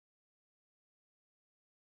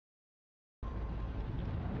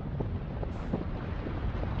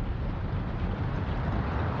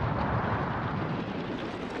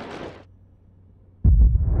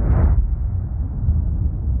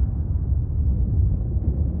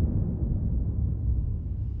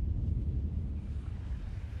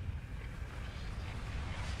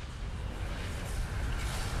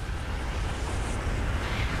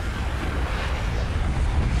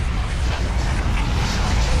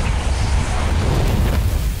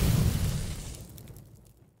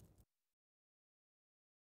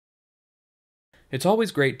It's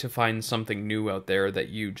always great to find something new out there that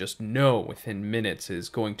you just know within minutes is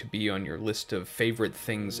going to be on your list of favorite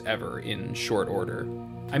things ever in short order.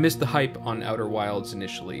 I missed the hype on Outer Wilds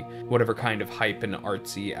initially, whatever kind of hype an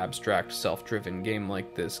artsy, abstract, self-driven game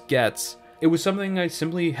like this gets. It was something I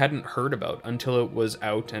simply hadn't heard about until it was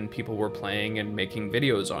out and people were playing and making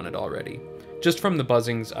videos on it already. Just from the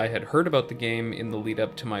buzzings I had heard about the game in the lead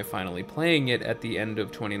up to my finally playing it at the end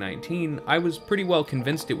of 2019, I was pretty well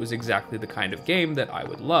convinced it was exactly the kind of game that I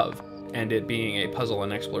would love, and it being a puzzle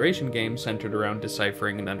and exploration game centered around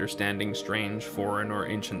deciphering and understanding strange, foreign, or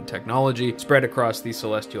ancient technology spread across the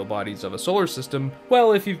celestial bodies of a solar system,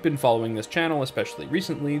 well, if you've been following this channel, especially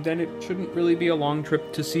recently, then it shouldn't really be a long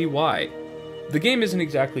trip to see why. The game isn't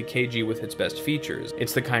exactly cagey with its best features.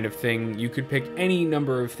 It's the kind of thing you could pick any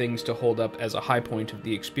number of things to hold up as a high point of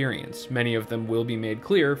the experience. Many of them will be made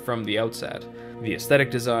clear from the outset. The aesthetic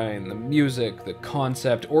design, the music, the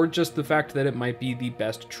concept, or just the fact that it might be the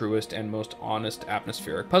best, truest, and most honest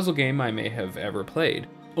atmospheric puzzle game I may have ever played.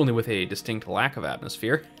 Only with a distinct lack of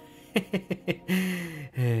atmosphere.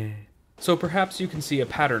 So perhaps you can see a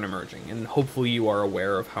pattern emerging, and hopefully you are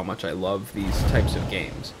aware of how much I love these types of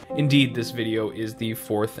games. Indeed, this video is the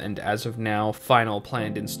fourth and as of now final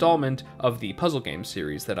planned installment of the puzzle game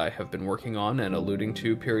series that I have been working on and alluding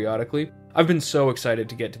to periodically. I've been so excited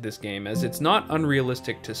to get to this game, as it's not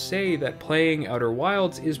unrealistic to say that playing Outer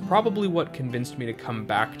Wilds is probably what convinced me to come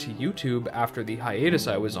back to YouTube after the hiatus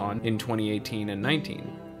I was on in 2018 and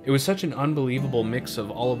 19. It was such an unbelievable mix of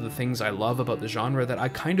all of the things I love about the genre that I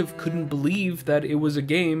kind of couldn't believe that it was a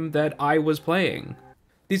game that I was playing.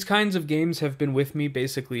 These kinds of games have been with me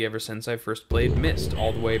basically ever since I first played Myst,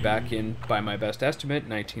 all the way back in, by my best estimate,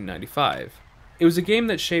 1995. It was a game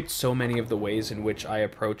that shaped so many of the ways in which I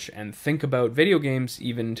approach and think about video games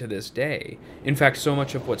even to this day. In fact, so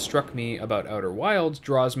much of what struck me about Outer Wilds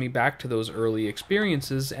draws me back to those early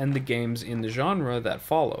experiences and the games in the genre that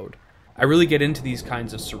followed. I really get into these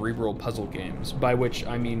kinds of cerebral puzzle games, by which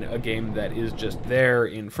I mean a game that is just there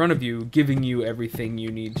in front of you, giving you everything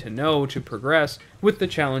you need to know to progress, with the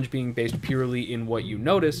challenge being based purely in what you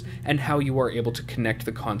notice and how you are able to connect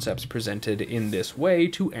the concepts presented in this way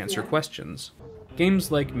to answer questions.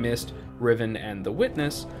 Games like Myst, Riven, and The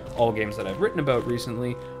Witness, all games that I've written about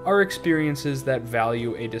recently, are experiences that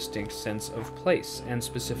value a distinct sense of place, and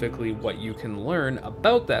specifically what you can learn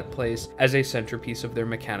about that place as a centerpiece of their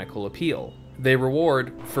mechanical appeal. They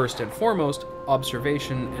reward, first and foremost,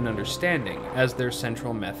 observation and understanding as their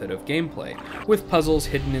central method of gameplay, with puzzles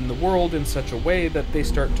hidden in the world in such a way that they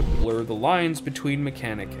start to blur the lines between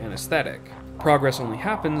mechanic and aesthetic. Progress only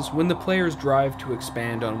happens when the player's drive to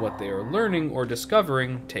expand on what they are learning or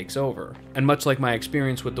discovering takes over. And much like my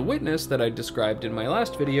experience with The Witness that I described in my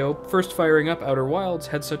last video, first firing up Outer Wilds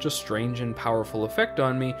had such a strange and powerful effect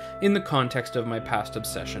on me in the context of my past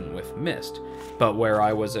obsession with Myst. But where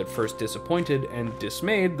I was at first disappointed and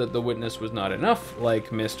dismayed that The Witness was not enough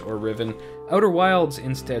like Myst or Riven, Outer Wilds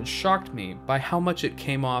instead shocked me by how much it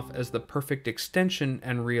came off as the perfect extension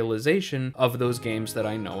and realization of those games that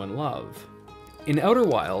I know and love. In Outer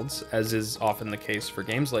Wilds, as is often the case for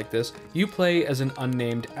games like this, you play as an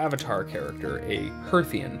unnamed avatar character, a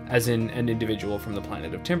Hearthian, as in an individual from the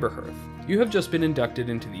planet of Timberhearth. You have just been inducted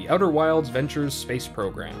into the Outer Wilds Ventures space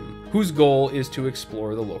program, whose goal is to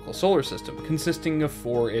explore the local solar system, consisting of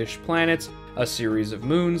 4-ish planets, a series of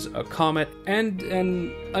moons, a comet, and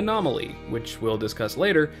an anomaly, which we'll discuss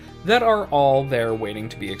later, that are all there waiting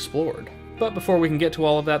to be explored. But before we can get to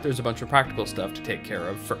all of that, there's a bunch of practical stuff to take care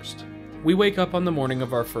of first. We wake up on the morning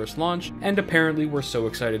of our first launch, and apparently we're so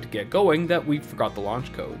excited to get going that we forgot the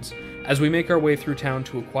launch codes. As we make our way through town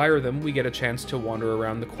to acquire them, we get a chance to wander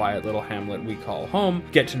around the quiet little hamlet we call home,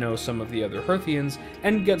 get to know some of the other Hearthians,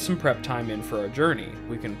 and get some prep time in for our journey.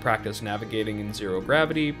 We can practice navigating in zero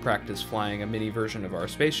gravity, practice flying a mini version of our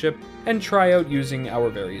spaceship, and try out using our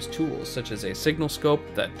various tools, such as a signal scope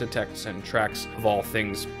that detects and tracks, of all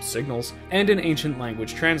things, signals, and an ancient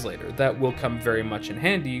language translator that will come very much in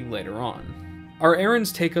handy later on. Our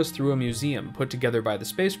errands take us through a museum put together by the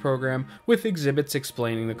space program with exhibits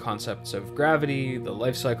explaining the concepts of gravity, the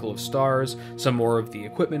life cycle of stars, some more of the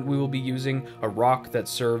equipment we will be using, a rock that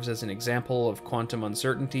serves as an example of quantum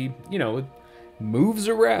uncertainty. You know, it moves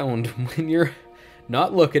around when you're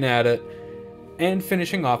not looking at it, and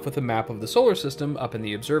finishing off with a map of the solar system up in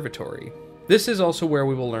the observatory. This is also where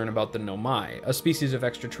we will learn about the Nomai, a species of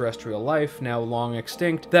extraterrestrial life now long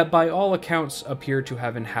extinct that by all accounts appear to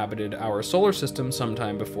have inhabited our solar system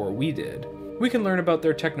sometime before we did. We can learn about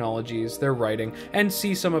their technologies, their writing, and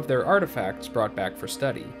see some of their artifacts brought back for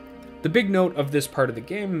study. The big note of this part of the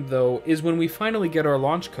game, though, is when we finally get our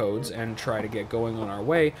launch codes and try to get going on our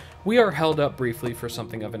way, we are held up briefly for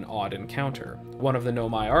something of an odd encounter. One of the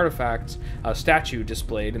Nomai artifacts, a statue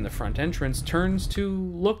displayed in the front entrance, turns to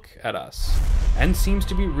look at us, and seems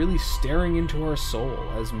to be really staring into our soul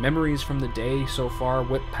as memories from the day so far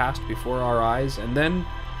whip past before our eyes, and then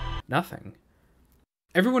nothing.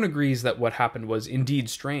 Everyone agrees that what happened was indeed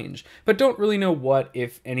strange, but don't really know what,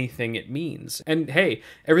 if anything, it means. And hey,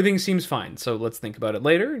 everything seems fine, so let's think about it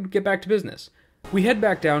later and get back to business. We head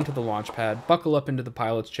back down to the launch pad, buckle up into the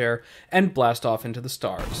pilot's chair, and blast off into the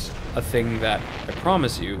stars. A thing that, I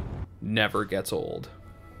promise you, never gets old.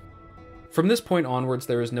 From this point onwards,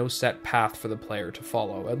 there is no set path for the player to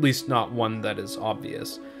follow, at least not one that is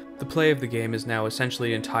obvious. The play of the game is now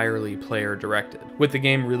essentially entirely player-directed, with the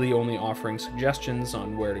game really only offering suggestions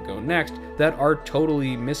on where to go next that are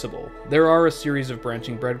totally missable. There are a series of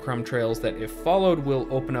branching breadcrumb trails that, if followed, will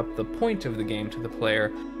open up the point of the game to the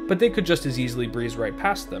player, but they could just as easily breeze right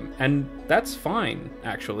past them, and that's fine,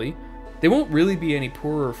 actually. They won't really be any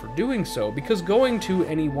poorer for doing so, because going to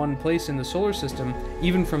any one place in the solar system,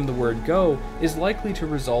 even from the word go, is likely to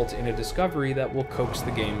result in a discovery that will coax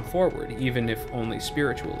the game forward, even if only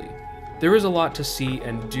spiritually. There is a lot to see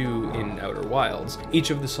and do in Outer Wilds.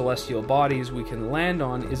 Each of the celestial bodies we can land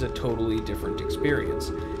on is a totally different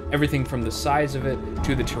experience. Everything from the size of it,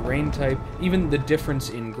 to the terrain type, even the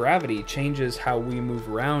difference in gravity changes how we move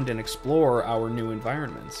around and explore our new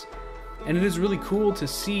environments. And it is really cool to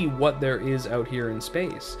see what there is out here in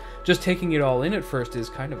space. Just taking it all in at first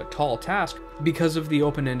is kind of a tall task because of the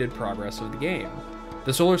open-ended progress of the game.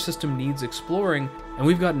 The solar system needs exploring, and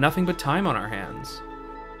we've got nothing but time on our hands.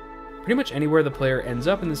 Pretty much anywhere the player ends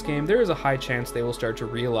up in this game, there is a high chance they will start to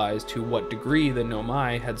realize to what degree the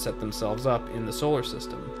Nomai had set themselves up in the solar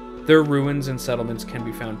system. Their ruins and settlements can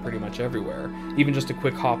be found pretty much everywhere. Even just a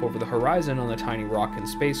quick hop over the horizon on the tiny rock in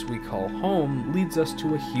space we call home leads us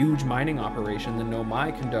to a huge mining operation the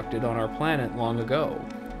Nomai conducted on our planet long ago.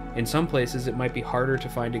 In some places it might be harder to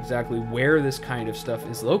find exactly where this kind of stuff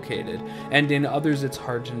is located, and in others it's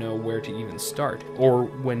hard to know where to even start, or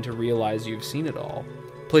when to realize you've seen it all.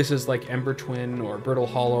 Places like Ember Twin or Brittle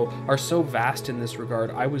Hollow are so vast in this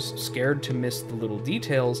regard, I was scared to miss the little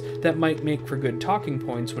details that might make for good talking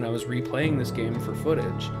points when I was replaying this game for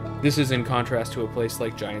footage. This is in contrast to a place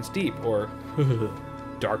like Giant's Deep, or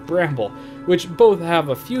Dark Bramble, which both have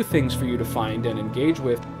a few things for you to find and engage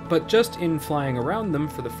with, but just in flying around them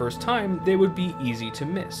for the first time, they would be easy to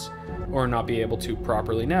miss, or not be able to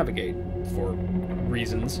properly navigate, for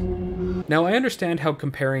reasons. Now, I understand how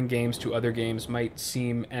comparing games to other games might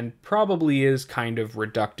seem, and probably is, kind of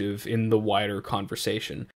reductive in the wider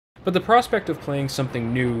conversation, but the prospect of playing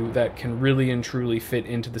something new that can really and truly fit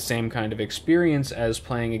into the same kind of experience as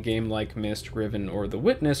playing a game like Myst, Riven, or The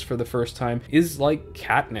Witness for the first time is like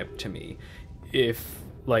catnip to me. If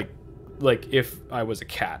I was a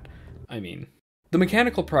cat, I mean. The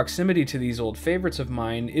mechanical proximity to these old favorites of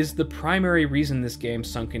mine is the primary reason this game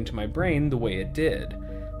sunk into my brain the way it did.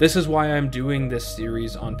 This is why I'm doing this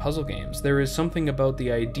series on puzzle games. There is something about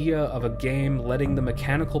the idea of a game letting the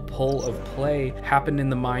mechanical pull of play happen in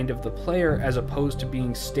the mind of the player as opposed to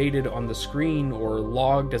being stated on the screen or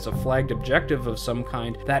logged as a flagged objective of some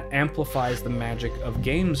kind that amplifies the magic of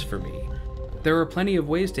games for me. There are plenty of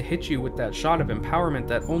ways to hit you with that shot of empowerment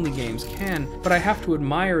that only games can, but I have to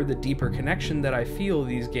admire the deeper connection that I feel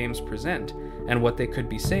these games present, and what they could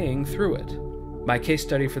be saying through it. My case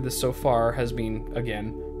study for this so far has been,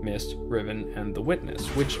 again, Myst, Riven, and The Witness,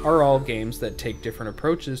 which are all games that take different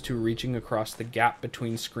approaches to reaching across the gap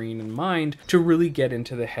between screen and mind to really get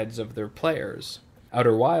into the heads of their players.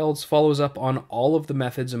 Outer Wilds follows up on all of the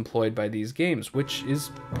methods employed by these games, which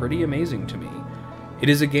is pretty amazing to me. It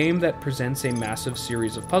is a game that presents a massive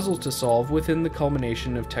series of puzzles to solve within the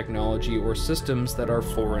culmination of technology or systems that are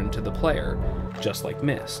foreign to the player, just like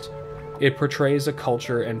Myst. It portrays a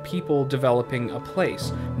culture and people developing a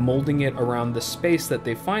place, molding it around the space that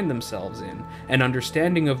they find themselves in, an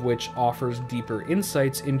understanding of which offers deeper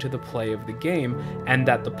insights into the play of the game, and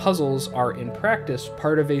that the puzzles are in practice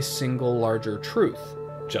part of a single larger truth,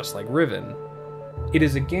 just like Riven. It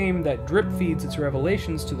is a game that drip feeds its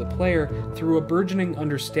revelations to the player through a burgeoning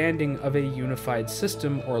understanding of a unified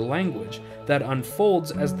system or language that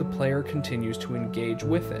unfolds as the player continues to engage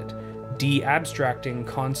with it, de-abstracting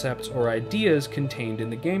concepts or ideas contained in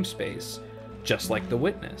the game space, just like The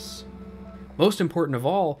Witness. Most important of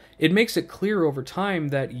all, it makes it clear over time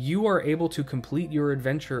that you are able to complete your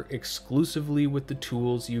adventure exclusively with the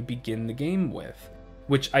tools you begin the game with,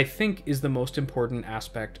 which I think is the most important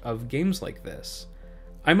aspect of games like this.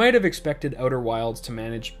 I might have expected Outer Wilds to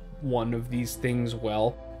manage one of these things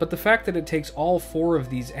well, but the fact that it takes all 4 of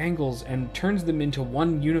these angles and turns them into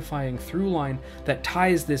one unifying through line that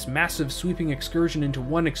ties this massive sweeping excursion into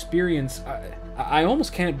one experience, I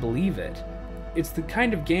almost can't believe it. It's the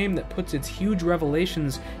kind of game that puts its huge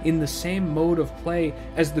revelations in the same mode of play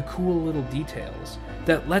as the cool little details,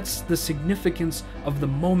 that lets the significance of the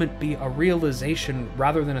moment be a realization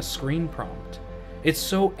rather than a screen prompt. It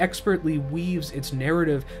so expertly weaves its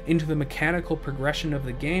narrative into the mechanical progression of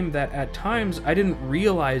the game that at times I didn't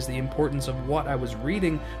realize the importance of what I was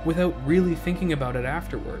reading without really thinking about it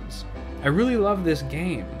afterwards. I really love this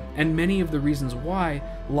game, and many of the reasons why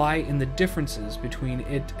lie in the differences between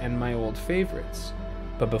it and my old favorites.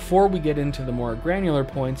 But before we get into the more granular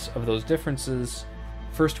points of those differences,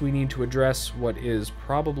 first we need to address what is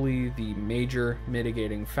probably the major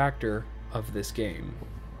mitigating factor of this game.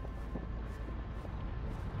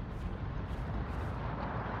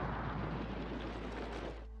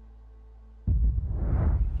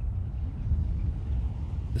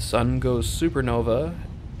 The sun goes supernova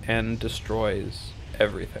and destroys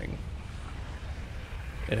everything.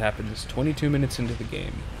 It happens 22 minutes into the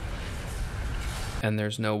game, and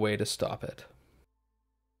there's no way to stop it.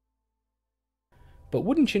 But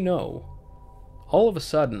wouldn't you know, all of a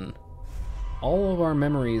sudden, all of our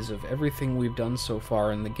memories of everything we've done so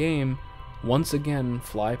far in the game once again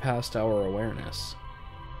fly past our awareness,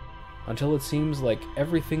 until it seems like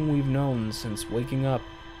everything we've known since waking up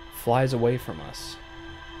flies away from us,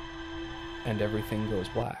 and everything goes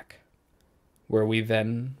black, where we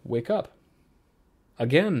then wake up.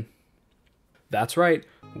 Again. That's right,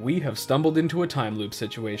 we have stumbled into a time loop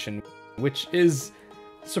situation, which is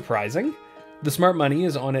surprising. The smart money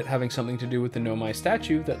is on it having something to do with the Nomai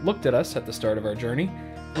statue that looked at us at the start of our journey.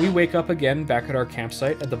 We wake up again back at our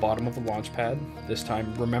campsite at the bottom of the launch pad, this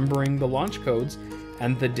time remembering the launch codes,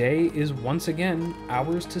 and the day is once again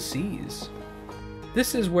ours to seize.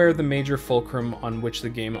 This is where the major fulcrum on which the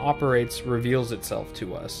game operates reveals itself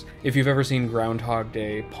to us. If you've ever seen Groundhog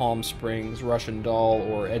Day, Palm Springs, Russian Doll,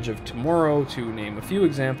 or Edge of Tomorrow, to name a few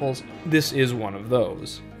examples, this is one of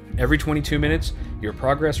those. Every 22 minutes, your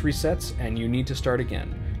progress resets and you need to start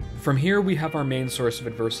again. From here we have our main source of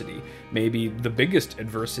adversity, maybe the biggest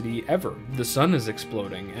adversity ever. The sun is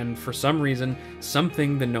exploding, and for some reason,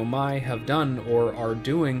 something the Nomai have done or are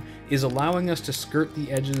doing is allowing us to skirt the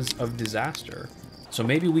edges of disaster. So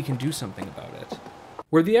maybe we can do something about it.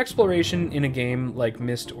 Where the exploration in a game like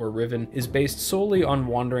Myst or Riven is based solely on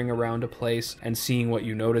wandering around a place and seeing what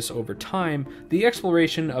you notice over time, the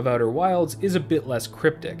exploration of Outer Wilds is a bit less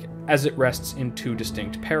cryptic, as it rests in 2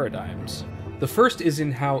 distinct paradigms. The first is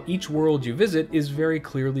in how each world you visit is very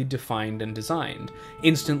clearly defined and designed,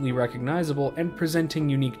 instantly recognizable and presenting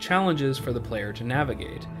unique challenges for the player to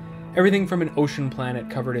navigate. Everything from an ocean planet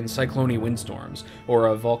covered in cyclone windstorms, or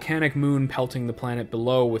a volcanic moon pelting the planet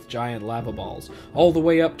below with giant lava balls, all the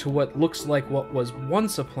way up to what looks like what was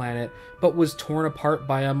once a planet, but was torn apart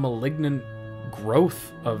by a malignant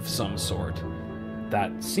growth of some sort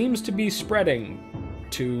that seems to be spreading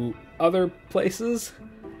to other places?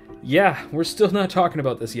 Yeah, we're still not talking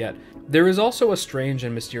about this yet. There is also a strange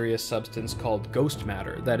and mysterious substance called ghost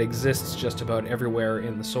matter that exists just about everywhere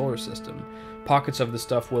in the solar system. Pockets of the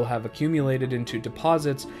stuff will have accumulated into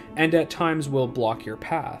deposits and at times will block your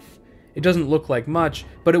path. It doesn't look like much,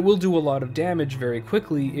 but it will do a lot of damage very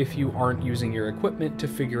quickly if you aren't using your equipment to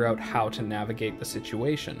figure out how to navigate the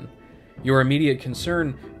situation. Your immediate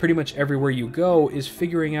concern, pretty much everywhere you go, is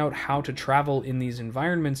figuring out how to travel in these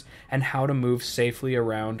environments and how to move safely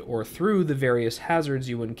around or through the various hazards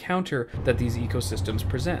you encounter that these ecosystems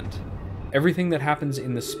present. Everything that happens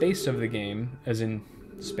in the space of the game, as in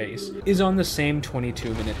space, is on the same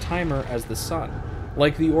 22-minute timer as the sun.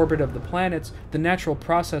 Like the orbit of the planets, the natural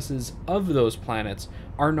processes of those planets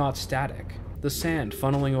are not static. The sand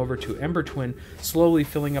funneling over to Ember Twin, slowly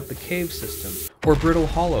filling up the cave system, or Brittle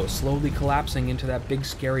Hollow slowly collapsing into that big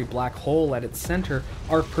scary black hole at its center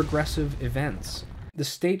are progressive events. The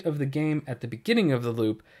state of the game at the beginning of the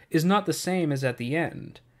loop is not the same as at the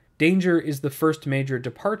end. Danger is the first major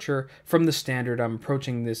departure from the standard I'm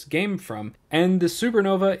approaching this game from, and the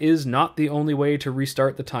supernova is not the only way to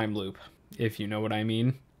restart the time loop, if you know what I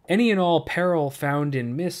mean. Any and all peril found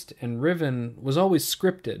in Myst and Riven was always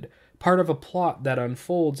scripted, part of a plot that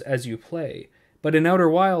unfolds as you play, but in Outer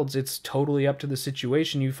Wilds it's totally up to the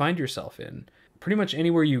situation you find yourself in. Pretty much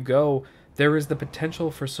anywhere you go, there is the potential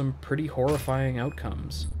for some pretty horrifying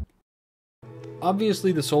outcomes.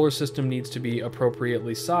 Obviously, the solar system needs to be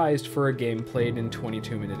appropriately sized for a game played in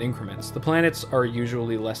 22-minute increments. The planets are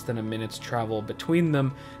usually less than a minute's travel between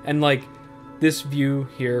them, and This view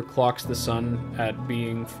here clocks the sun at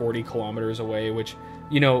being 40 kilometers away, which,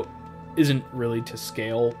 isn't really to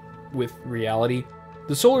scale with reality.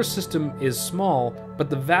 The solar system is small, but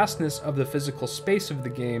the vastness of the physical space of the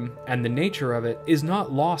game and the nature of it is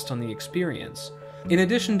not lost on the experience. In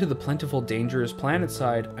addition to the plentiful dangers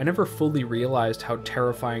planetside, I never fully realized how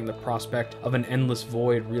terrifying the prospect of an endless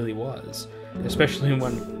void really was. Especially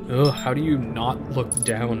when, how do you not look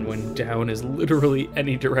down when down is literally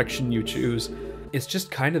any direction you choose? It's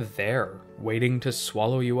just kind of there, waiting to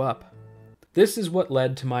swallow you up. This is what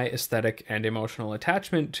led to my aesthetic and emotional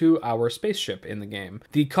attachment to our spaceship in the game.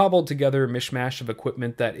 The cobbled together mishmash of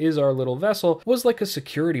equipment that is our little vessel was like a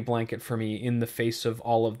security blanket for me in the face of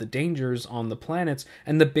all of the dangers on the planets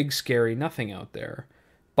and the big scary nothing out there.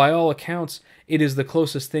 By all accounts, it is the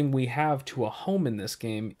closest thing we have to a home in this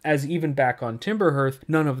game, as even back on Timberhearth,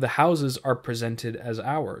 none of the houses are presented as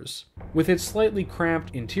ours. With its slightly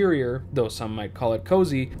cramped interior, though some might call it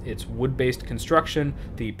cozy, its wood-based construction,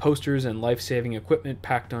 the posters and life-saving equipment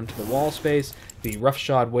packed onto the wall space, the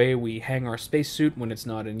roughshod way we hang our spacesuit when it's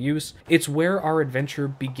not in use, it's where our adventure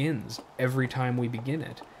begins every time we begin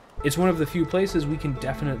it. It's one of the few places we can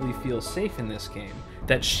definitely feel safe in this game,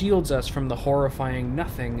 that shields us from the horrifying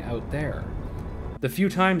nothing out there. The few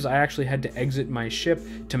times I actually had to exit my ship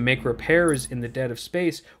to make repairs in the dead of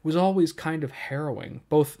space was always kind of harrowing,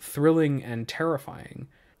 both thrilling and terrifying.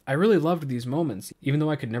 I really loved these moments, even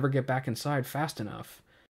though I could never get back inside fast enough.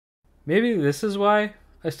 Maybe this is why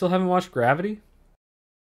I still haven't watched Gravity?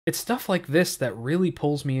 It's stuff like this that really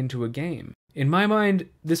pulls me into a game. In my mind,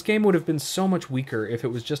 this game would have been so much weaker if it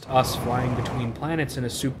was just us flying between planets in a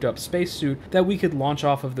souped-up spacesuit that we could launch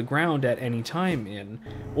off of the ground at any time in,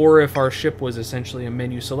 or if our ship was essentially a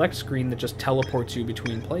menu select screen that just teleports you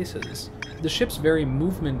between places. The ship's very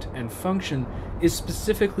movement and function is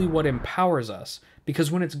specifically what empowers us,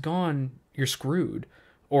 because when it's gone, you're screwed,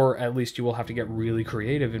 or at least you will have to get really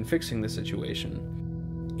creative in fixing the situation.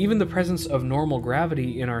 Even the presence of normal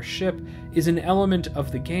gravity in our ship is an element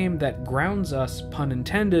of the game that grounds us, pun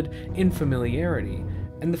intended, in familiarity.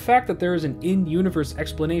 And the fact that there is an in-universe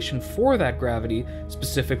explanation for that gravity,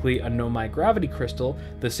 specifically a Nomai gravity crystal,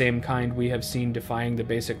 the same kind we have seen defying the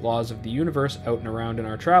basic laws of the universe out and around in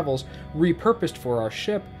our travels, repurposed for our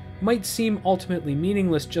ship, might seem ultimately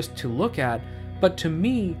meaningless just to look at, but to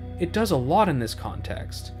me, it does a lot in this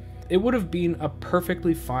context. It would have been a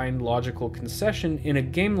perfectly fine logical concession in a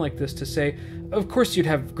game like this to say, of course you'd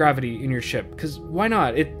have gravity in your ship, because why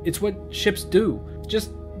not? It's what ships do.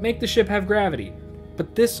 Just make the ship have gravity.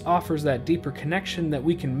 But this offers that deeper connection that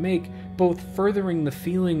we can make, both furthering the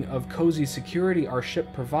feeling of cozy security our ship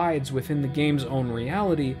provides within the game's own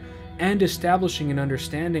reality, and establishing an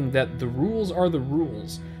understanding that the rules are the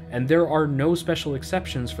rules, and there are no special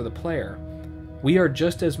exceptions for the player. We are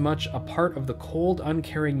just as much a part of the cold,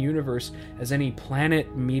 uncaring universe as any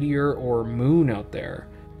planet, meteor, or moon out there.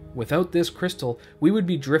 Without this crystal, we would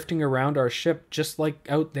be drifting around our ship just like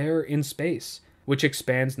out there in space, which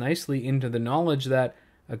expands nicely into the knowledge that,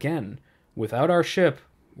 again, without our ship,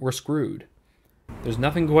 we're screwed. There's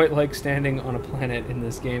nothing quite like standing on a planet in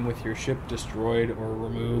this game with your ship destroyed or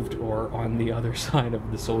removed or on the other side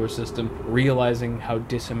of the solar system, realizing how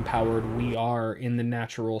disempowered we are in the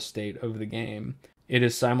natural state of the game. It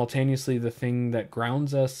is simultaneously the thing that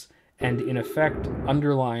grounds us and, in effect,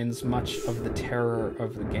 underlines much of the terror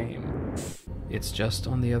of the game. It's just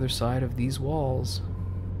on the other side of these walls.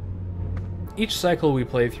 Each cycle we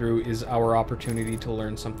play through is our opportunity to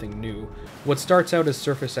learn something new. What starts out as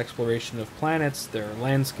surface exploration of planets, their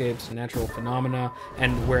landscapes, natural phenomena,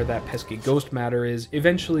 and where that pesky ghost matter is,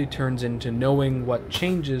 eventually turns into knowing what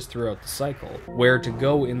changes throughout the cycle, where to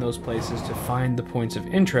go in those places to find the points of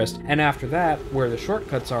interest, and after that, where the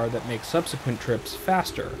shortcuts are that make subsequent trips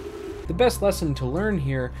faster. The best lesson to learn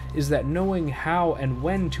here is that knowing how and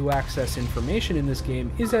when to access information in this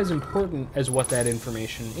game is as important as what that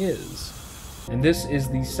information is. And this is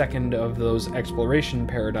the second of those exploration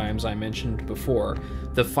paradigms I mentioned before,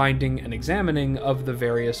 the finding and examining of the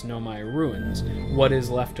various Nomai ruins, what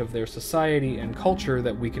is left of their society and culture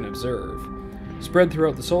that we can observe. Spread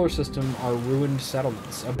throughout the solar system are ruined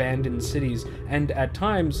settlements, abandoned cities, and at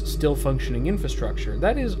times still functioning infrastructure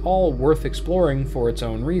that is all worth exploring for its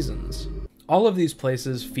own reasons. All of these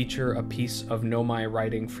places feature a piece of Nomai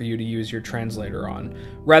writing for you to use your translator on,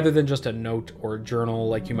 rather than just a note or journal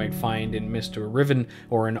like you might find in Myst or Riven,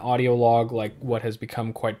 or an audio log like what has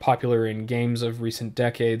become quite popular in games of recent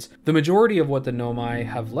decades. The majority of what the Nomai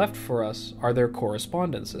have left for us are their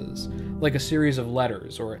correspondences, like a series of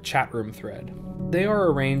letters or a chat room thread. They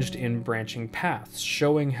are arranged in branching paths,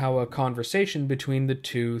 showing how a conversation between the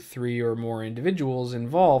 2, 3, or more individuals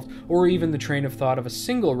involved, or even the train of thought of a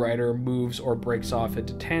single writer, moves or breaks off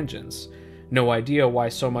into tangents. No idea why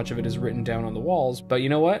so much of it is written down on the walls, but you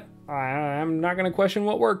know what? I'm not going to question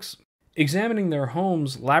what works. Examining their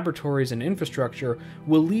homes, laboratories, and infrastructure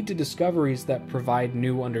will lead to discoveries that provide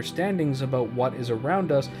new understandings about what is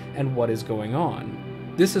around us and what is going on.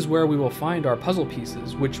 This is where we will find our puzzle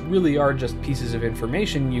pieces, which really are just pieces of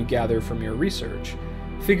information you gather from your research.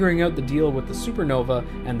 Figuring out the deal with the supernova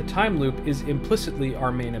and the time loop is implicitly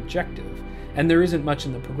our main objective, and there isn't much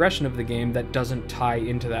in the progression of the game that doesn't tie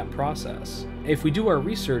into that process. If we do our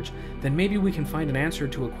research, then maybe we can find an answer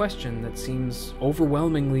to a question that seems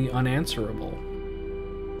overwhelmingly unanswerable.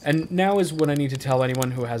 And now is when I need to tell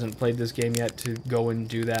anyone who hasn't played this game yet to go and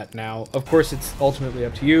do that now. Of course, it's ultimately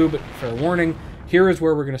up to you, but fair warning, here is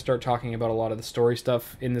where we're going to start talking about a lot of the story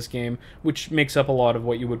stuff in this game, which makes up a lot of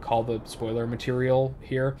what you would call the spoiler material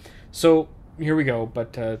here. So here we go,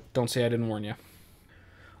 but don't say I didn't warn you.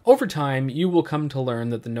 Over time, you will come to learn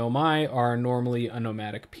that the Nomai are normally a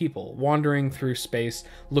nomadic people, wandering through space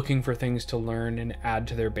looking for things to learn and add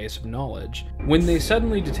to their base of knowledge. When they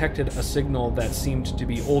suddenly detected a signal that seemed to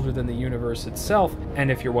be older than the universe itself, and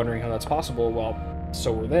if you're wondering how that's possible, well,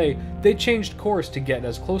 so were they changed course to get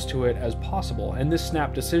as close to it as possible, and this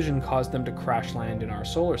snap decision caused them to crash land in our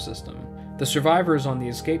solar system. The survivors on the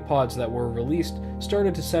escape pods that were released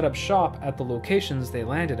started to set up shop at the locations they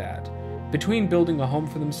landed at. Between building a home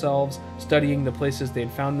for themselves, studying the places they'd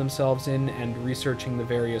found themselves in, and researching the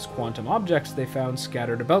various quantum objects they found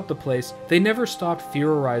scattered about the place, they never stopped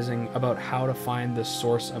theorizing about how to find the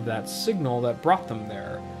source of that signal that brought them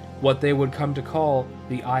there, what they would come to call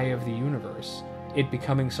the eye of the universe, it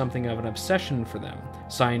becoming something of an obsession for them,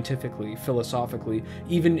 scientifically, philosophically,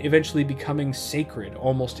 even eventually becoming sacred,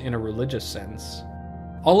 almost in a religious sense.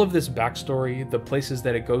 All of this backstory, the places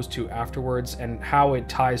that it goes to afterwards, and how it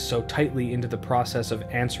ties so tightly into the process of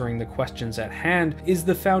answering the questions at hand is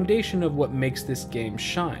the foundation of what makes this game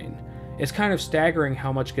shine. It's kind of staggering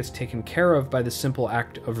how much gets taken care of by the simple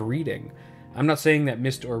act of reading. I'm not saying that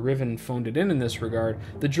Myst or Riven phoned it in this regard.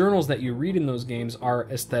 The journals that you read in those games are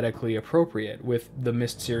aesthetically appropriate, with the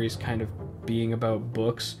Myst series kind of being about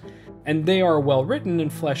books, and they are well written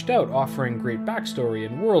and fleshed out, offering great backstory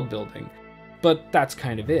and world building. But that's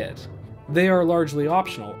kind of it. They are largely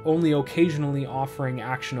optional, only occasionally offering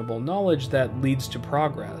actionable knowledge that leads to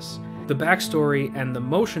progress. The backstory and the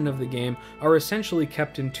motion of the game are essentially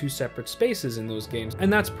kept in two separate spaces in those games,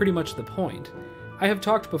 and that's pretty much the point. I have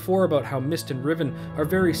talked before about how Myst and Riven are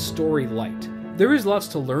very story-light. There is lots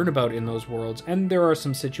to learn about in those worlds, and there are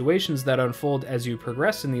some situations that unfold as you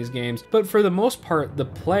progress in these games, but for the most part, the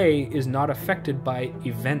play is not affected by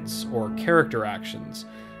events or character actions.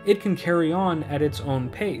 It can carry on at its own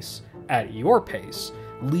pace, at your pace,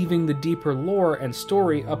 leaving the deeper lore and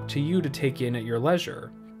story up to you to take in at your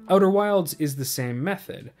leisure. Outer Wilds is the same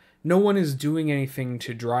method. No one is doing anything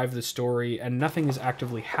to drive the story, and nothing is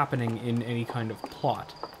actively happening in any kind of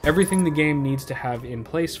plot. Everything the game needs to have in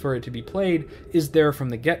place for it to be played is there from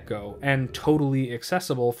the get-go, and totally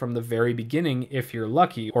accessible from the very beginning if you're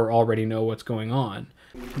lucky or already know what's going on.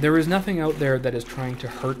 There is nothing out there that is trying to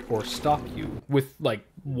hurt or stop you, with, like,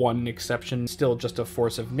 one exception, still just a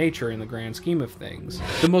force of nature in the grand scheme of things.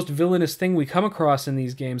 The most villainous thing we come across in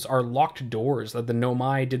these games are locked doors that the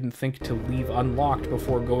Nomai didn't think to leave unlocked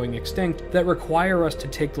before going extinct that require us to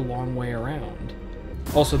take the long way around.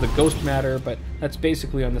 Also the ghost matter, but that's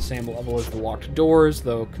basically on the same level as the locked doors,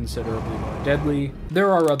 though considerably more deadly.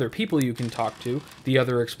 There are other people you can talk to. The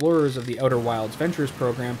other explorers of the Outer Wilds Ventures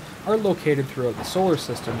program are located throughout the solar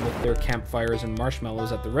system with their campfires and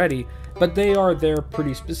marshmallows at the ready, but they are there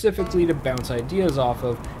pretty specifically to bounce ideas off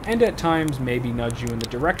of, and at times maybe nudge you in the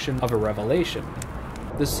direction of a revelation.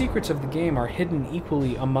 The secrets of the game are hidden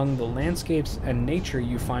equally among the landscapes and nature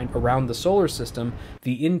you find around the solar system,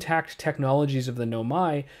 the intact technologies of the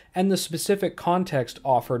Nomai, and the specific context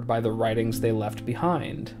offered by the writings they left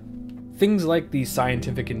behind. Things like the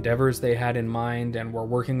scientific endeavors they had in mind and were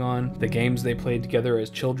working on, the games they played together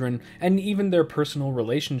as children, and even their personal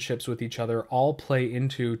relationships with each other all play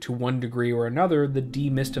into, to one degree or another, the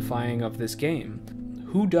demystifying of this game.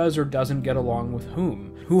 Who does or doesn't get along with whom?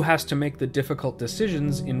 Who has to make the difficult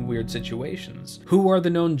decisions in weird situations? Who are the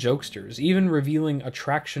known jokesters, even revealing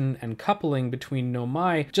attraction and coupling between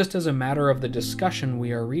Nomai just as a matter of the discussion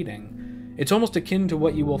we are reading? It's almost akin to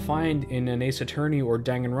what you will find in an Ace Attorney or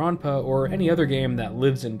Danganronpa or any other game that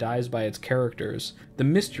lives and dies by its characters. The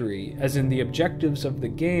mystery, as in the objectives of the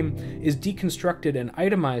game, is deconstructed and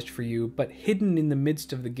itemized for you, but hidden in the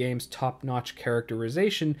midst of the game's top-notch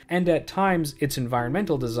characterization, and at times its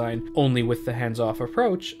environmental design, only with the hands-off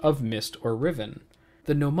approach of Myst or Riven.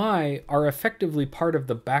 The nomai are effectively part of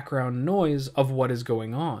the background noise of what is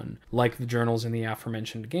going on, like the journals in the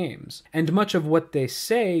aforementioned games, and much of what they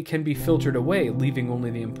say can be filtered away, leaving only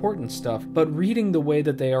the important stuff, but reading the way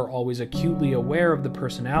that they are always acutely aware of the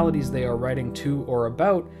personalities they are writing to or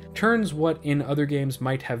about turns what in other games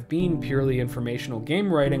might have been purely informational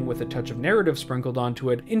game writing with a touch of narrative sprinkled onto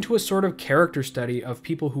it into a sort of character study of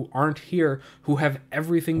people who aren't here, who have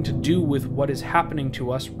everything to do with what is happening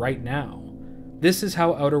to us right now. This is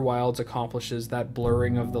how Outer Wilds accomplishes that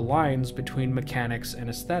blurring of the lines between mechanics and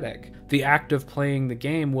aesthetic. The act of playing the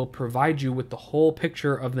game will provide you with the whole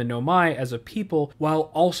picture of the nomai as a people, while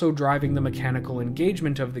also driving the mechanical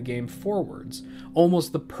engagement of the game forwards,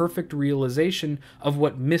 almost the perfect realization of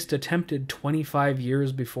what Myst attempted 25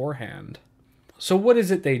 years beforehand. So what is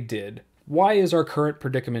it they did? Why is our current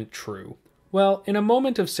predicament true? Well, in a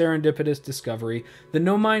moment of serendipitous discovery, the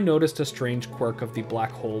nomai noticed a strange quirk of the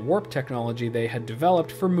black hole warp technology they had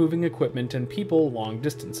developed for moving equipment and people long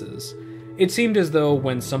distances. It seemed as though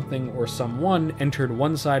when something or someone entered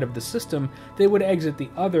one side of the system, they would exit the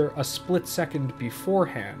other a split second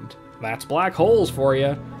beforehand. That's black holes for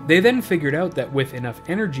you. They then figured out that with enough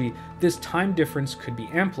energy, this time difference could be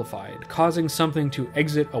amplified, causing something to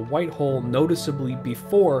exit a white hole noticeably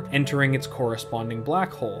before entering its corresponding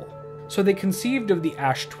black hole. So they conceived of the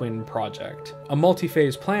Ash Twin project, a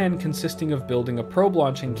multi-phase plan consisting of building a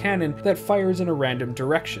probe-launching cannon that fires in a random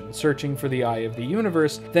direction, searching for the eye of the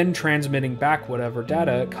universe, then transmitting back whatever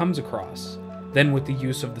data it comes across. Then with the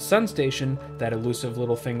use of the Sun Station, that elusive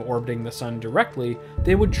little thing orbiting the Sun directly,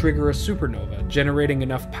 they would trigger a supernova, generating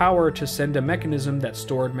enough power to send a mechanism that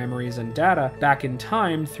stored memories and data back in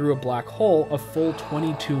time through a black hole a full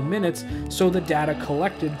 22 minutes so the data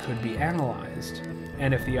collected could be analyzed.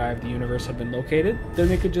 And if the eye of the universe had been located, then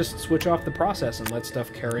they could just switch off the process and let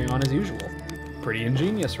stuff carry on as usual. Pretty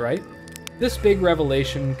ingenious, right? This big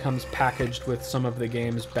revelation comes packaged with some of the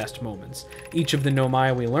game's best moments. Each of the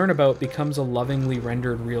nomai we learn about becomes a lovingly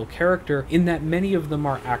rendered real character in that many of them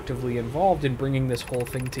are actively involved in bringing this whole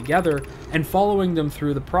thing together, and following them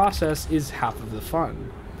through the process is half of the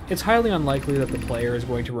fun. It's highly unlikely that the player is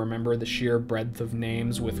going to remember the sheer breadth of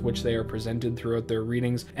names with which they are presented throughout their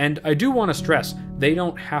readings, and I do want to stress, they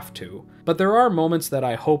don't have to. But there are moments that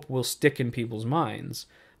I hope will stick in people's minds.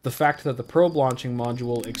 The fact that the probe launching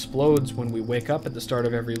module explodes when we wake up at the start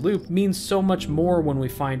of every loop means so much more when we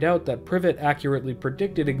find out that Privet accurately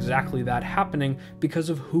predicted exactly that happening because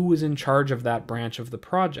of who was in charge of that branch of the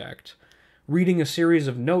project. Reading a series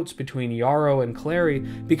of notes between Yarrow and Clary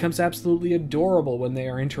becomes absolutely adorable when they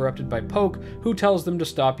are interrupted by Poke, who tells them to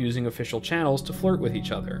stop using official channels to flirt with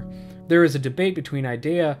each other. There is a debate between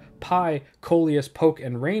Idea, Pi, Coleus, Poke,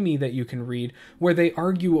 and Raimi that you can read, where they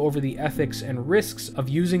argue over the ethics and risks of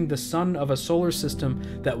using the sun of a solar system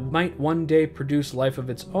that might one day produce life of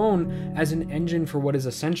its own as an engine for what is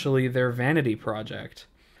essentially their vanity project.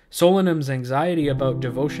 Solanum's anxiety about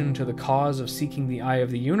devotion to the cause of seeking the eye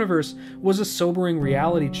of the universe was a sobering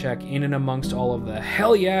reality check in and amongst all of the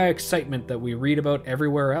hell yeah excitement that we read about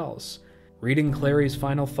everywhere else. Reading Clary's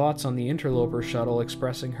final thoughts on the Interloper shuttle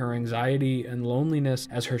expressing her anxiety and loneliness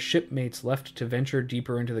as her shipmates left to venture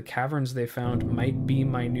deeper into the caverns they found might be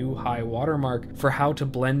my new high watermark for how to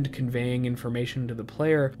blend conveying information to the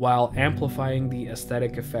player while amplifying the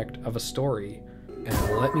aesthetic effect of a story.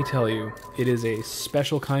 And let me tell you, it is a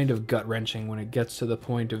special kind of gut-wrenching when it gets to the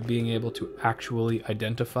point of being able to actually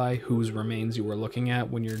identify whose remains you are looking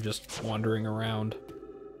at when you're just wandering around.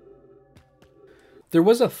 There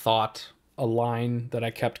was a thought, a line that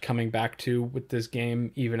I kept coming back to with this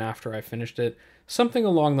game even after I finished it, something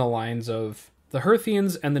along the lines of, the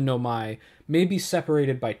Hearthians and the nomai may be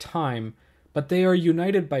separated by time, but they are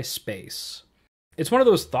united by space. It's one of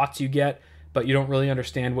those thoughts you get, but you don't really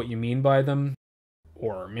understand what you mean by them.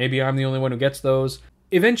 Or maybe I'm the only one who gets those.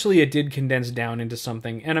 Eventually it did condense down into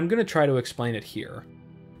something, and I'm going to try to explain it here.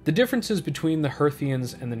 The differences between the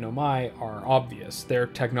Hearthians and the nomai are obvious. Their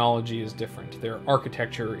technology is different, their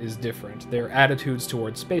architecture is different, their attitudes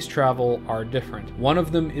towards space travel are different. One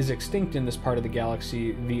of them is extinct in this part of the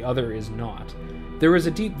galaxy, the other is not. There is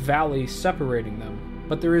a deep valley separating them,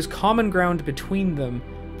 but there is common ground between them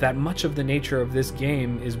that much of the nature of this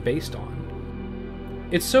game is based on.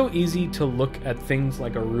 It's so easy to look at things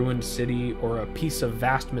like a ruined city or a piece of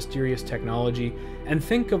vast mysterious technology and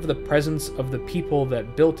think of the presence of the people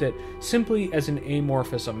that built it simply as an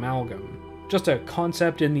amorphous amalgam, just a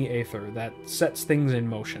concept in the aether that sets things in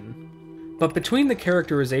motion. But between the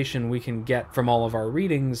characterization we can get from all of our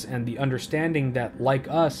readings and the understanding that, like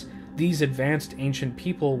us, these advanced ancient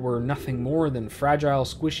people were nothing more than fragile,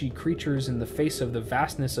 squishy creatures in the face of the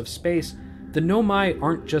vastness of space, the Nomai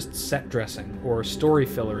aren't just set dressing or story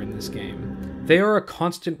filler in this game. They are a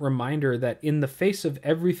constant reminder that in the face of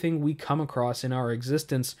everything we come across in our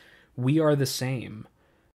existence, we are the same.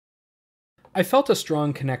 I felt a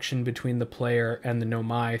strong connection between the player and the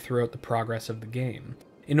Nomai throughout the progress of the game.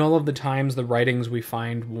 In all of the times the writings we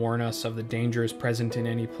find warn us of the dangers present in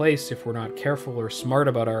any place if we're not careful or smart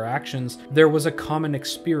about our actions, there was a common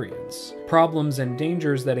experience. Problems and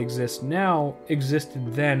dangers that exist now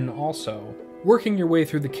existed then also. Working your way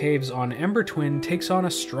through the caves on Ember Twin takes on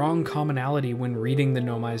a strong commonality when reading the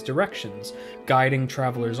Nomai's directions, guiding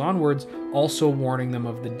travelers onwards, also warning them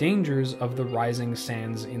of the dangers of the rising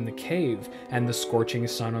sands in the cave and the scorching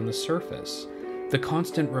sun on the surface. The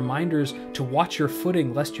constant reminders to watch your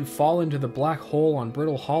footing lest you fall into the black hole on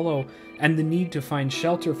Brittle Hollow, and the need to find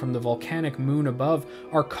shelter from the volcanic moon above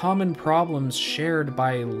are common problems shared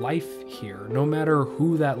by life here, no matter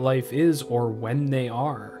who that life is or when they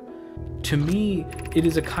are. To me, it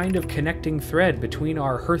is a kind of connecting thread between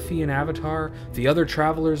our Hearthian avatar, the other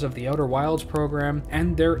travelers of the Outer Wilds program,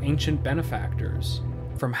 and their ancient benefactors.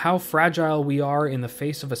 From how fragile we are in the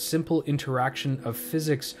face of a simple interaction of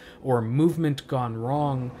physics or movement gone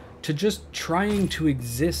wrong, to just trying to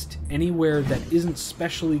exist anywhere that isn't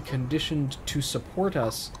specially conditioned to support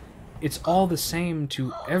us, it's all the same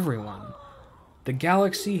to everyone. The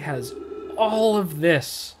galaxy has all of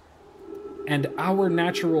this, and our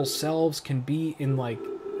natural selves can be in like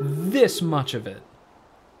this much of it.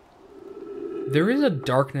 There is a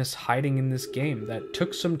darkness hiding in this game that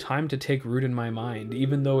took some time to take root in my mind,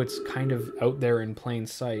 even though it's kind of out there in plain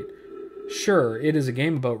sight. Sure, it is a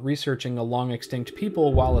game about researching a long-extinct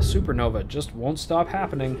people while a supernova just won't stop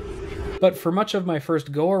happening, but for much of my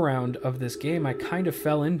first go-around of this game, I kind of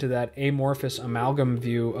fell into that amorphous amalgam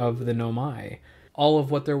view of the Nomai. All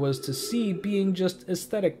of what there was to see being just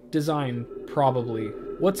aesthetic design, probably.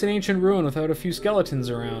 What's an ancient ruin without a few skeletons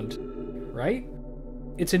around? Right?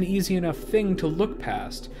 It's an easy enough thing to look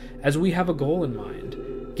past, as we have a goal in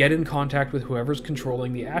mind. Get in contact with whoever's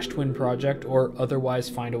controlling the Ash Twin project, or otherwise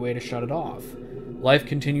find a way to shut it off. Life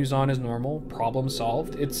continues on as normal, problem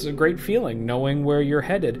solved. It's a great feeling, knowing where you're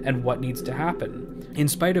headed and what needs to happen. In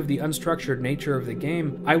spite of the unstructured nature of the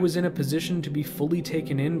game, I was in a position to be fully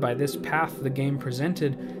taken in by this path the game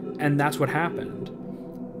presented, and that's what happened.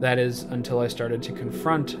 That is, until I started to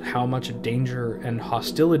confront how much danger and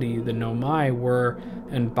hostility the Nomai were,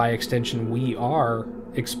 and by extension we are,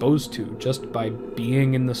 exposed to just by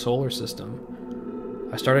being in the solar system.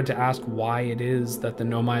 I started to ask why it is that the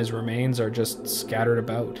Nomai's remains are just scattered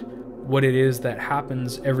about, what it is that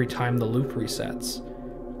happens every time the loop resets,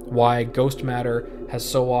 why ghost matter has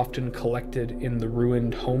so often collected in the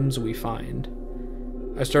ruined homes we find.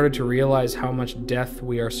 I started to realize how much death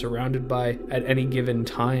we are surrounded by at any given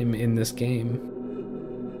time in this game.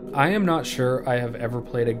 I am not sure I have ever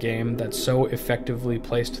played a game that so effectively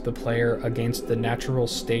placed the player against the natural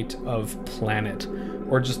state of planet,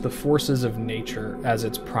 or just the forces of nature as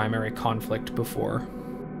its primary conflict before.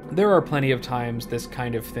 There are plenty of times this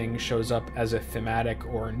kind of thing shows up as a thematic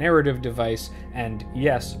or narrative device, and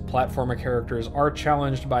yes, platformer characters are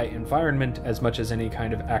challenged by environment as much as any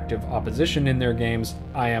kind of active opposition in their games,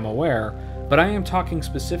 I am aware, but I am talking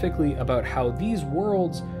specifically about how these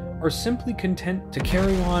worlds are simply content to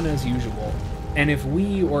carry on as usual, and if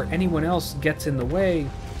we or anyone else gets in the way,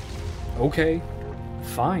 okay,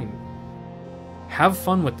 fine. Have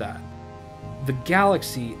fun with that. The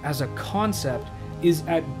galaxy as a concept is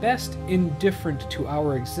at best indifferent to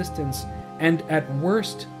our existence, and at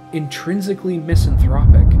worst, intrinsically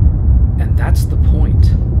misanthropic. And that's the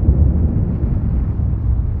point.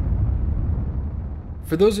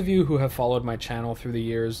 For those of you who have followed my channel through the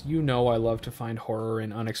years, you know I love to find horror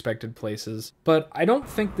in unexpected places, but I don't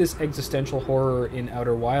think this existential horror in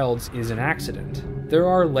Outer Wilds is an accident. There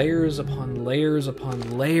are layers upon layers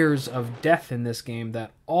upon layers of death in this game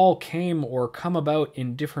that all came or come about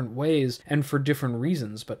in different ways and for different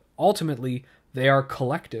reasons, but ultimately they are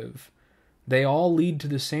collective. They all lead to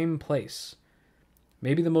the same place.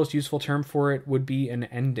 Maybe the most useful term for it would be an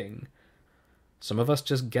ending. Some of us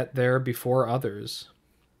just get there before others.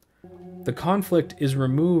 The conflict is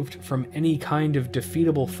removed from any kind of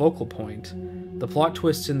defeatable focal point. The plot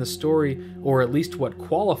twists in the story, or at least what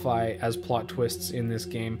qualify as plot twists in this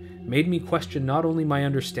game, made me question not only my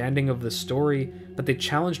understanding of the story, but they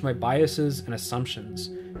challenged my biases and assumptions,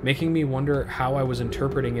 making me wonder how I was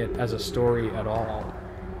interpreting it as a story at all.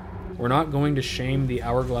 We're not going to shame the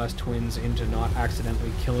Hourglass twins into not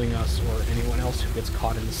accidentally killing us or anyone else who gets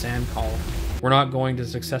caught in the sand column. We're not going to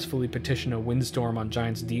successfully petition a windstorm on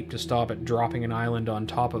Giant's Deep to stop it dropping an island on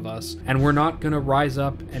top of us. And we're not going to rise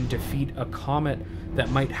up and defeat a comet that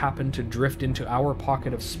might happen to drift into our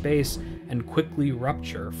pocket of space and quickly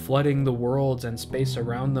rupture, flooding the worlds and space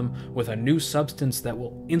around them with a new substance that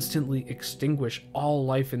will instantly extinguish all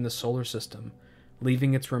life in the solar system,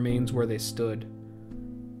 leaving its remains where they stood.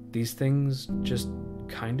 These things just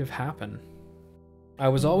kind of happen. I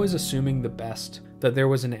was always assuming the best, that there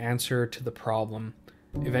was an answer to the problem.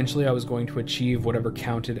 Eventually I was going to achieve whatever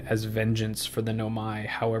counted as vengeance for the Nomai,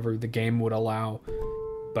 however the game would allow,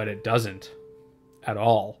 but it doesn't. At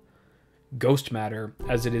all. Ghost matter,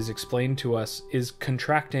 as it is explained to us, is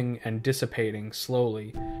contracting and dissipating slowly,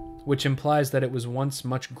 which implies that it was once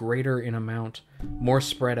much greater in amount, more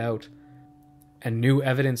spread out, and new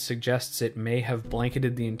evidence suggests it may have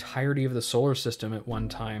blanketed the entirety of the solar system at one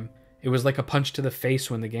time. It was like a punch to the face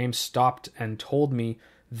when the game stopped and told me,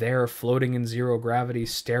 there floating in zero gravity,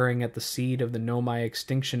 staring at the seed of the Nomai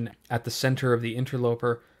extinction at the center of the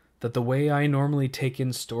interloper, that the way I normally take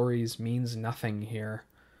in stories means nothing here.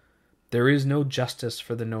 There is no justice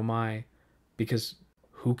for the Nomai, because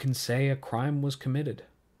who can say a crime was committed?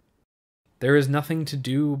 There is nothing to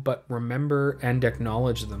do but remember and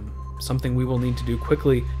acknowledge them, something we will need to do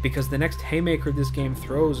quickly, because the next haymaker this game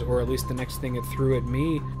throws, or at least the next thing it threw at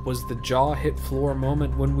me, was the jaw-hit-floor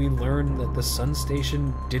moment when we learned that the sun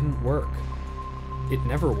station didn't work. It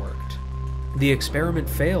never worked. The experiment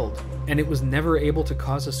failed, and it was never able to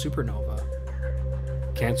cause a supernova.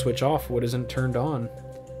 Can't switch off what isn't turned on.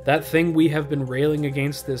 That thing we have been railing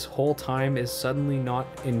against this whole time is suddenly not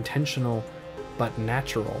intentional, but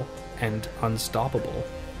natural and unstoppable.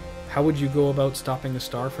 How would you go about stopping a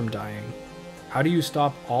star from dying? How do you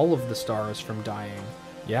stop all of the stars from dying?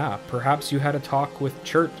 Yeah, perhaps you had a talk with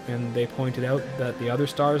Chert and they pointed out that the other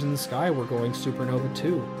stars in the sky were going supernova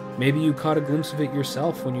too. Maybe you caught a glimpse of it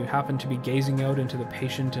yourself when you happened to be gazing out into the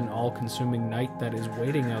patient and all-consuming night that is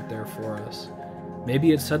waiting out there for us.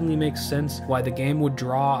 Maybe it suddenly makes sense why the game would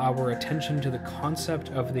draw our attention to the concept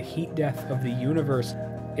of the heat death of the universe.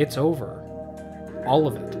 It's over. All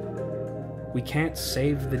of it. We can't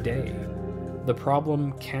save the day. The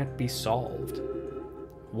problem can't be solved.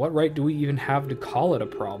 What right do we even have to call it a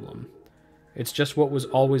problem? It's just what was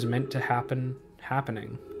always meant to happen,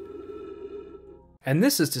 happening. And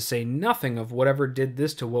this is to say nothing of whatever did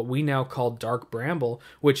this to what we now call Dark Bramble,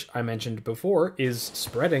 which I mentioned before is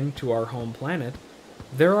spreading to our home planet.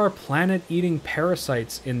 There are planet-eating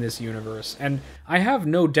parasites in this universe, and I have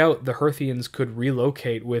no doubt the Hearthians could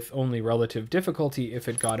relocate with only relative difficulty if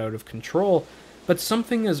it got out of control, but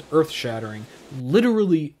something as earth-shattering,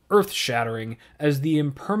 literally earth-shattering, as the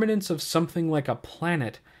impermanence of something like a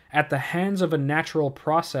planet at the hands of a natural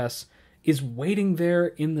process is waiting there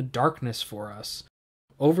in the darkness for us,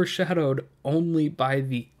 overshadowed only by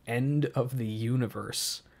the end of the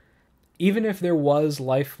universe. Even if there was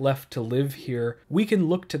life left to live here, we can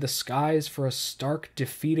look to the skies for a stark,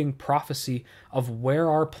 defeating prophecy of where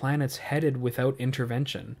our planet's headed without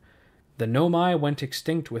intervention. The Nomai went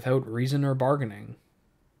extinct without reason or bargaining.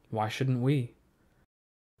 Why shouldn't we?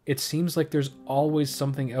 It seems like there's always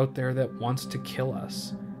something out there that wants to kill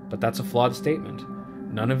us, but that's a flawed statement.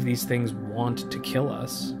 None of these things want to kill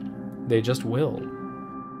us. They just will.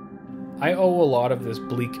 I owe a lot of this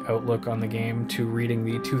bleak outlook on the game to reading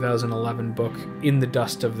the 2011 book In the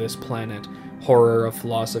Dust of This Planet, Horror of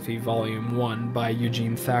Philosophy Volume 1 by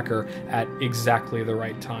Eugene Thacker at exactly the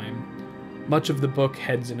right time. Much of the book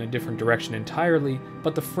heads in a different direction entirely,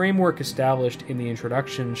 but the framework established in the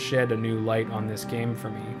introduction shed a new light on this game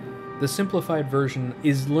for me. The simplified version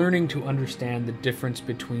is learning to understand the difference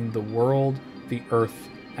between the world, the Earth,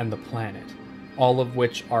 and the planet, all of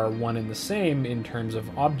which are one and the same in terms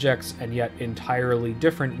of objects and yet entirely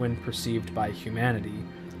different when perceived by humanity.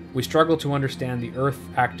 We struggle to understand the Earth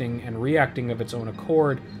acting and reacting of its own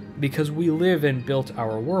accord because we live and built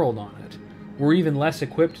our world on it. We're even less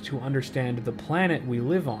equipped to understand the planet we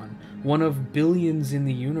live on, one of billions in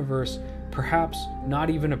the universe, perhaps not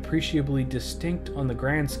even appreciably distinct on the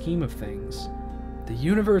grand scheme of things. The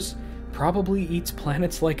universe probably eats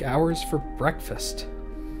planets like ours for breakfast.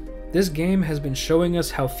 This game has been showing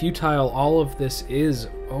us how futile all of this is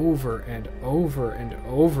over and over and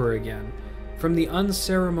over again. From the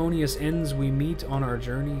unceremonious ends we meet on our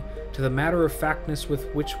journey, to the matter-of-factness with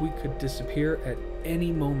which we could disappear at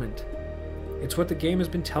any moment. It's what the game has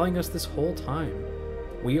been telling us this whole time.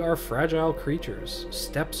 We are fragile creatures,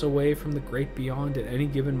 steps away from the great beyond at any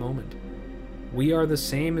given moment. We are the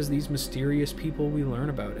same as these mysterious people we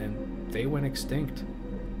learn about, and they went extinct.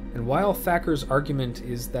 And while Thacker's argument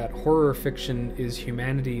is that horror fiction is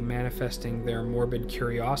humanity manifesting their morbid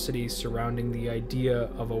curiosity surrounding the idea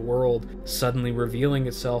of a world suddenly revealing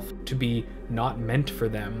itself to be not meant for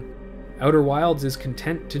them, Outer Wilds is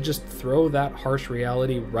content to just throw that harsh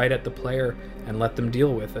reality right at the player and let them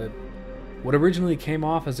deal with it. What originally came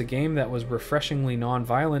off as a game that was refreshingly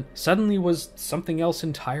non-violent suddenly was something else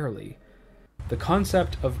entirely. The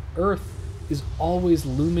concept of Earth is always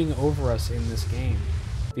looming over us in this game.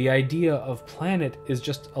 The idea of planet is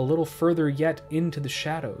just a little further yet into the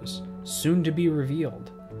shadows, soon to be revealed.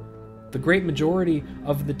 The great majority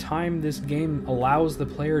of the time this game allows the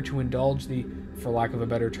player to indulge the, for lack of a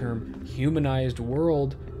better term, humanized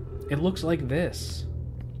world, it looks like this.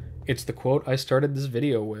 It's the quote I started this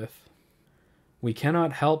video with. "We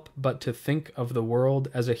cannot help but to think of the world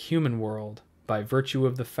as a human world, by virtue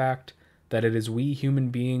of the fact that it is we human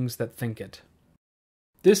beings that think it."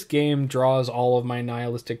 This game draws all of my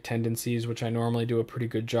nihilistic tendencies, which I normally do a pretty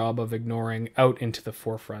good job of ignoring, out into the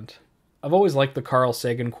forefront. I've always liked the Carl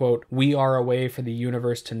Sagan quote, "We are a way for the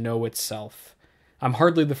universe to know itself." I'm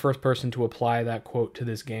hardly the first person to apply that quote to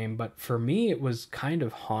this game, but for me it was kind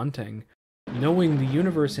of haunting. Knowing the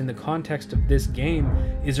universe in the context of this game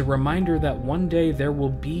is a reminder that one day there will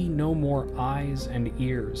be no more eyes and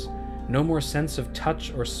ears, no more sense of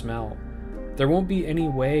touch or smell. There won't be any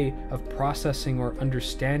way of processing or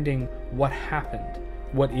understanding what happened,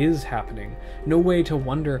 what is happening, no way to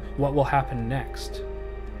wonder what will happen next.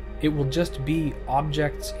 It will just be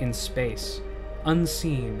objects in space,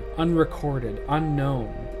 unseen, unrecorded,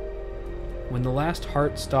 unknown. When the last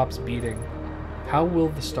heart stops beating, how will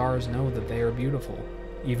the stars know that they are beautiful,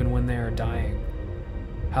 even when they are dying?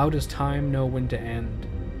 How does time know when to end?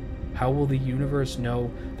 How will the universe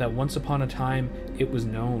know that once upon a time it was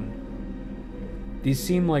known? These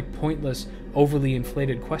seem like pointless, overly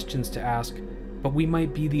inflated questions to ask, but we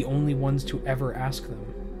might be the only ones to ever ask them.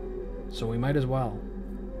 So we might as well.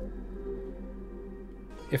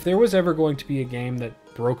 If there was ever going to be a game that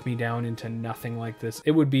broke me down into nothing like this,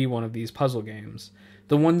 it would be one of these puzzle games.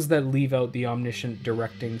 The ones that leave out the omniscient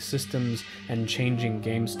directing systems and changing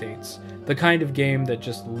game states. The kind of game that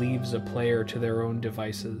just leaves a player to their own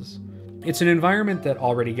devices. It's an environment that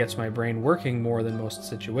already gets my brain working more than most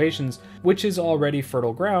situations, which is already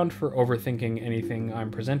fertile ground for overthinking anything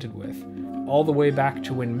I'm presented with. All the way back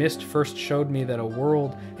to when Myst first showed me that a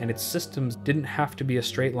world and its systems didn't have to be a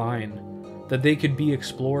straight line, that they could be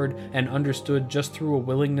explored and understood just through a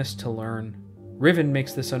willingness to learn. Riven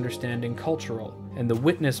makes this understanding cultural, and The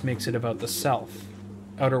Witness makes it about the self.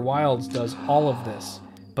 Outer Wilds does all of this,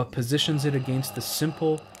 but positions it against the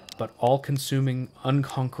simple but all-consuming,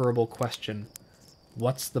 unconquerable question: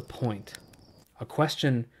 what's the point? A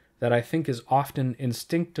question that I think is often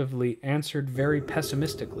instinctively answered very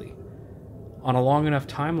pessimistically. On a long enough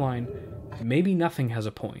timeline, maybe nothing has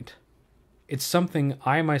a point. It's something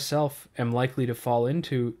I myself am likely to fall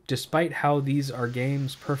into, despite how these are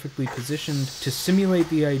games perfectly positioned to simulate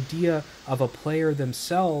the idea of a player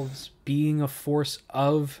themselves being a force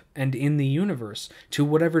of and in the universe, to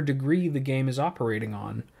whatever degree the game is operating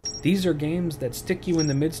on. These are games that stick you in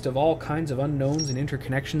the midst of all kinds of unknowns and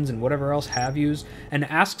interconnections and whatever else have yous, and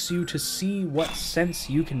asks you to see what sense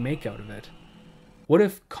you can make out of it. What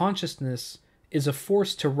if consciousness is a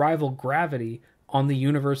force to rival gravity on the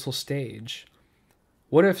universal stage?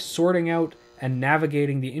 What if sorting out and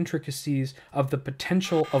navigating the intricacies of the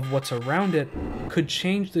potential of what's around it could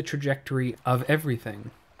change the trajectory of everything?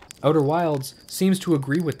 Outer Wilds seems to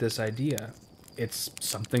agree with this idea. It's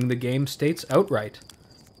something the game states outright.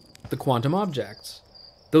 The quantum objects.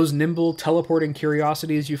 Those nimble, teleporting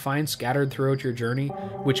curiosities you find scattered throughout your journey,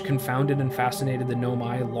 which confounded and fascinated the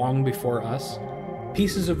Nomai long before us.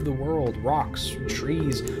 Pieces of the world, rocks,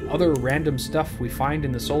 trees, other random stuff we find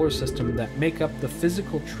in the solar system that make up the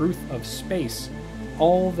physical truth of space,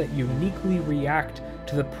 all that uniquely react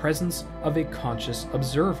to the presence of a conscious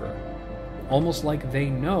observer, almost like they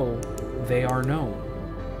know they are known.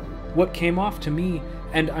 What came off to me,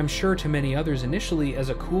 and I'm sure to many others initially, as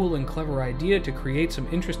a cool and clever idea to create some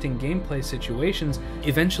interesting gameplay situations,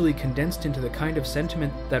 eventually condensed into the kind of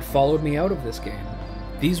sentiment that followed me out of this game.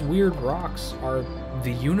 These weird rocks are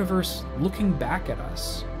the universe looking back at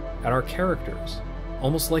us, at our characters,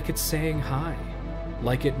 almost like it's saying hi,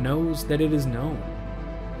 like it knows that it is known.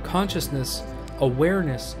 Consciousness,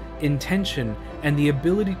 awareness, intention, and the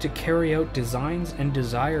ability to carry out designs and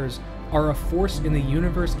desires are a force in the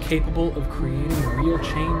universe capable of creating real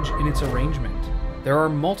change in its arrangement. There are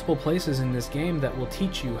multiple places in this game that will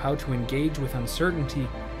teach you how to engage with uncertainty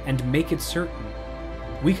and make it certain.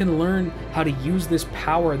 We can learn how to use this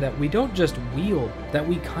power that we don't just wield, that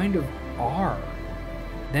we kind of are.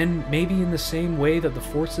 Then, maybe in the same way that the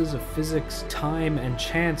forces of physics, time, and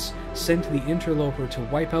chance sent the interloper to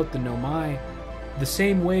wipe out the Nomai, the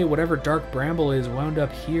same way whatever Dark Bramble is wound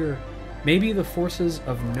up here, maybe the forces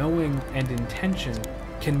of knowing and intention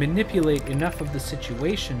can manipulate enough of the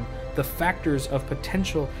situation, the factors of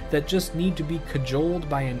potential that just need to be cajoled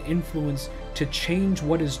by an influence to change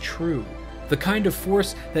what is true. The kind of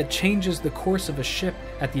force that changes the course of a ship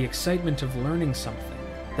at the excitement of learning something,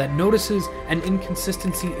 that notices an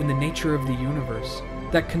inconsistency in the nature of the universe,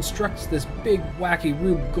 that constructs this big, wacky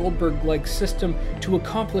Rube Goldberg-like system to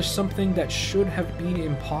accomplish something that should have been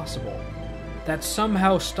impossible, that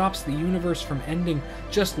somehow stops the universe from ending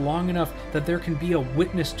just long enough that there can be a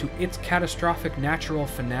witness to its catastrophic natural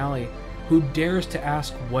finale who dares to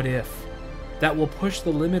ask what if, that will push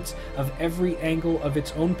the limits of every angle of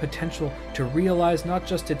its own potential to realize not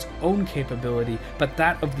just its own capability, but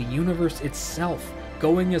that of the universe itself,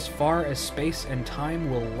 going as far as space and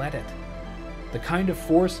time will let it. The kind of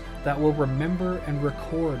force that will remember and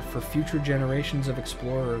record for future generations of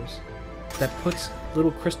explorers, that puts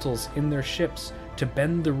little crystals in their ships to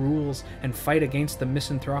bend the rules and fight against the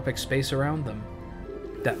misanthropic space around them,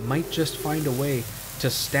 that might just find a way to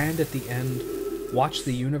stand at the end, watch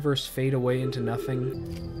the universe fade away into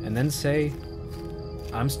nothing, and then say,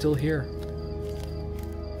 "I'm still here."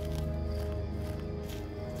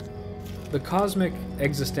 The cosmic,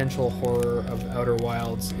 existential horror of Outer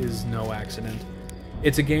Wilds is no accident.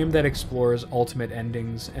 It's a game that explores ultimate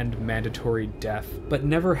endings and mandatory death, but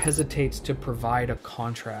never hesitates to provide a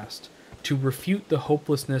contrast, to refute the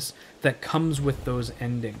hopelessness that comes with those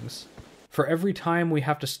endings. For every time we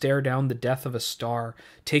have to stare down the death of a star,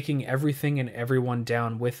 taking everything and everyone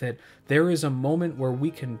down with it, there is a moment where we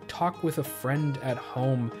can talk with a friend at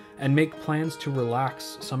home and make plans to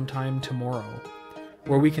relax sometime tomorrow.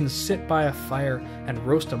 Where we can sit by a fire and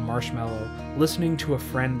roast a marshmallow, listening to a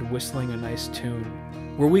friend whistling a nice tune.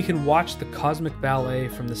 Where we can watch the cosmic ballet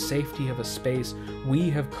from the safety of a space we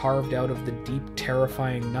have carved out of the deep,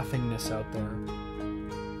 terrifying nothingness out there.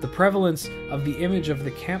 The prevalence of the image of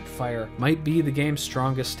the campfire might be the game's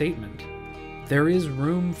strongest statement. There is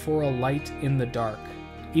room for a light in the dark.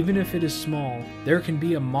 Even if it is small, there can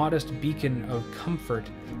be a modest beacon of comfort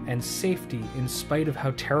and safety in spite of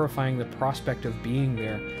how terrifying the prospect of being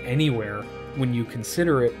there, anywhere, when you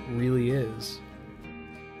consider it, really is.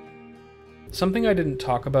 Something I didn't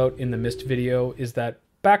talk about in the Myst video is that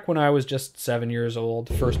back when I was just 7 years old,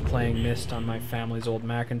 first playing Myst on my family's old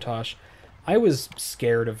Macintosh, I was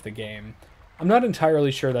scared of the game. I'm not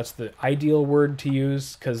entirely sure that's the ideal word to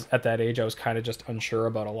use, because at that age I was kind of just unsure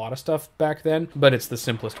about a lot of stuff back then, but it's the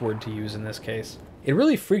simplest word to use in this case. It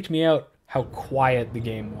really freaked me out how quiet the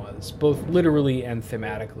game was, both literally and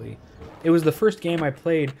thematically. It was the first game I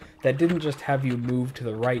played that didn't just have you move to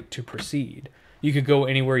the right to proceed. You could go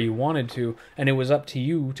anywhere you wanted to, and it was up to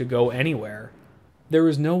you to go anywhere. There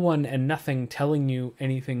was no one and nothing telling you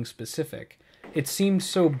anything specific. It seemed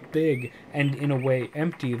so big and in a way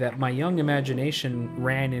empty that my young imagination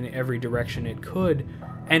ran in every direction it could,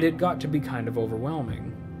 and it got to be kind of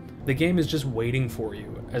overwhelming. The game is just waiting for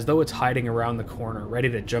you, as though it's hiding around the corner, ready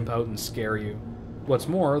to jump out and scare you. What's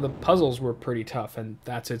more, the puzzles were pretty tough, and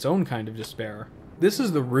that's its own kind of despair. This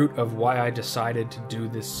is the root of why I decided to do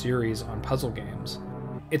this series on puzzle games.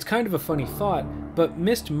 It's kind of a funny thought, but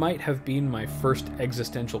Myst might have been my first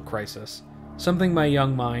existential crisis. Something my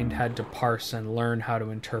young mind had to parse and learn how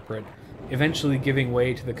to interpret, eventually giving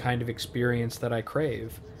way to the kind of experience that I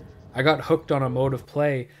crave. I got hooked on a mode of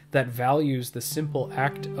play that values the simple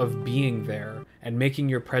act of being there and making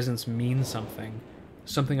your presence mean something.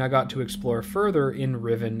 Something I got to explore further in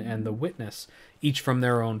Riven and The Witness, each from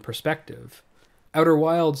their own perspective. Outer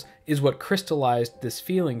Wilds is what crystallized this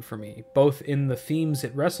feeling for me, both in the themes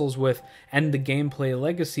it wrestles with and the gameplay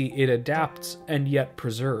legacy it adapts and yet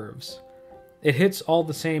preserves. It hits all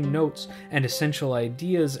the same notes and essential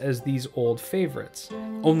ideas as these old favorites,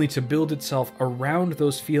 only to build itself around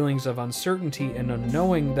those feelings of uncertainty and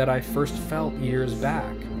unknowing that I first felt years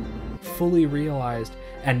back, fully realized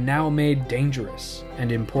and now made dangerous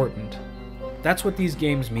and important. That's what these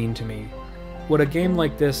games mean to me. What a game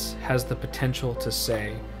like this has the potential to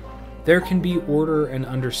say. There can be order and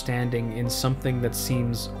understanding in something that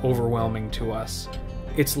seems overwhelming to us.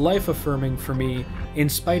 It's life-affirming for me in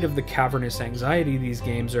spite of the cavernous anxiety these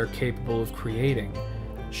games are capable of creating.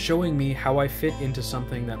 showing me how I fit into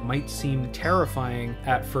something that might seem terrifying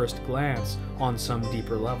at first glance on some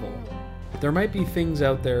deeper level. There might be things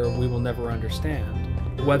out there we will never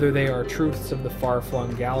understand, whether they are truths of the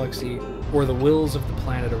far-flung galaxy or the wills of the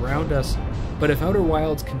planet around us, but if Outer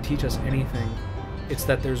Wilds can teach us anything, it's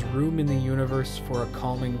that there's room in the universe for a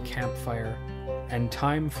calming campfire and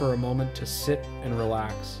time for a moment to sit and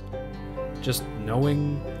relax, just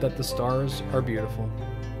knowing that the stars are beautiful.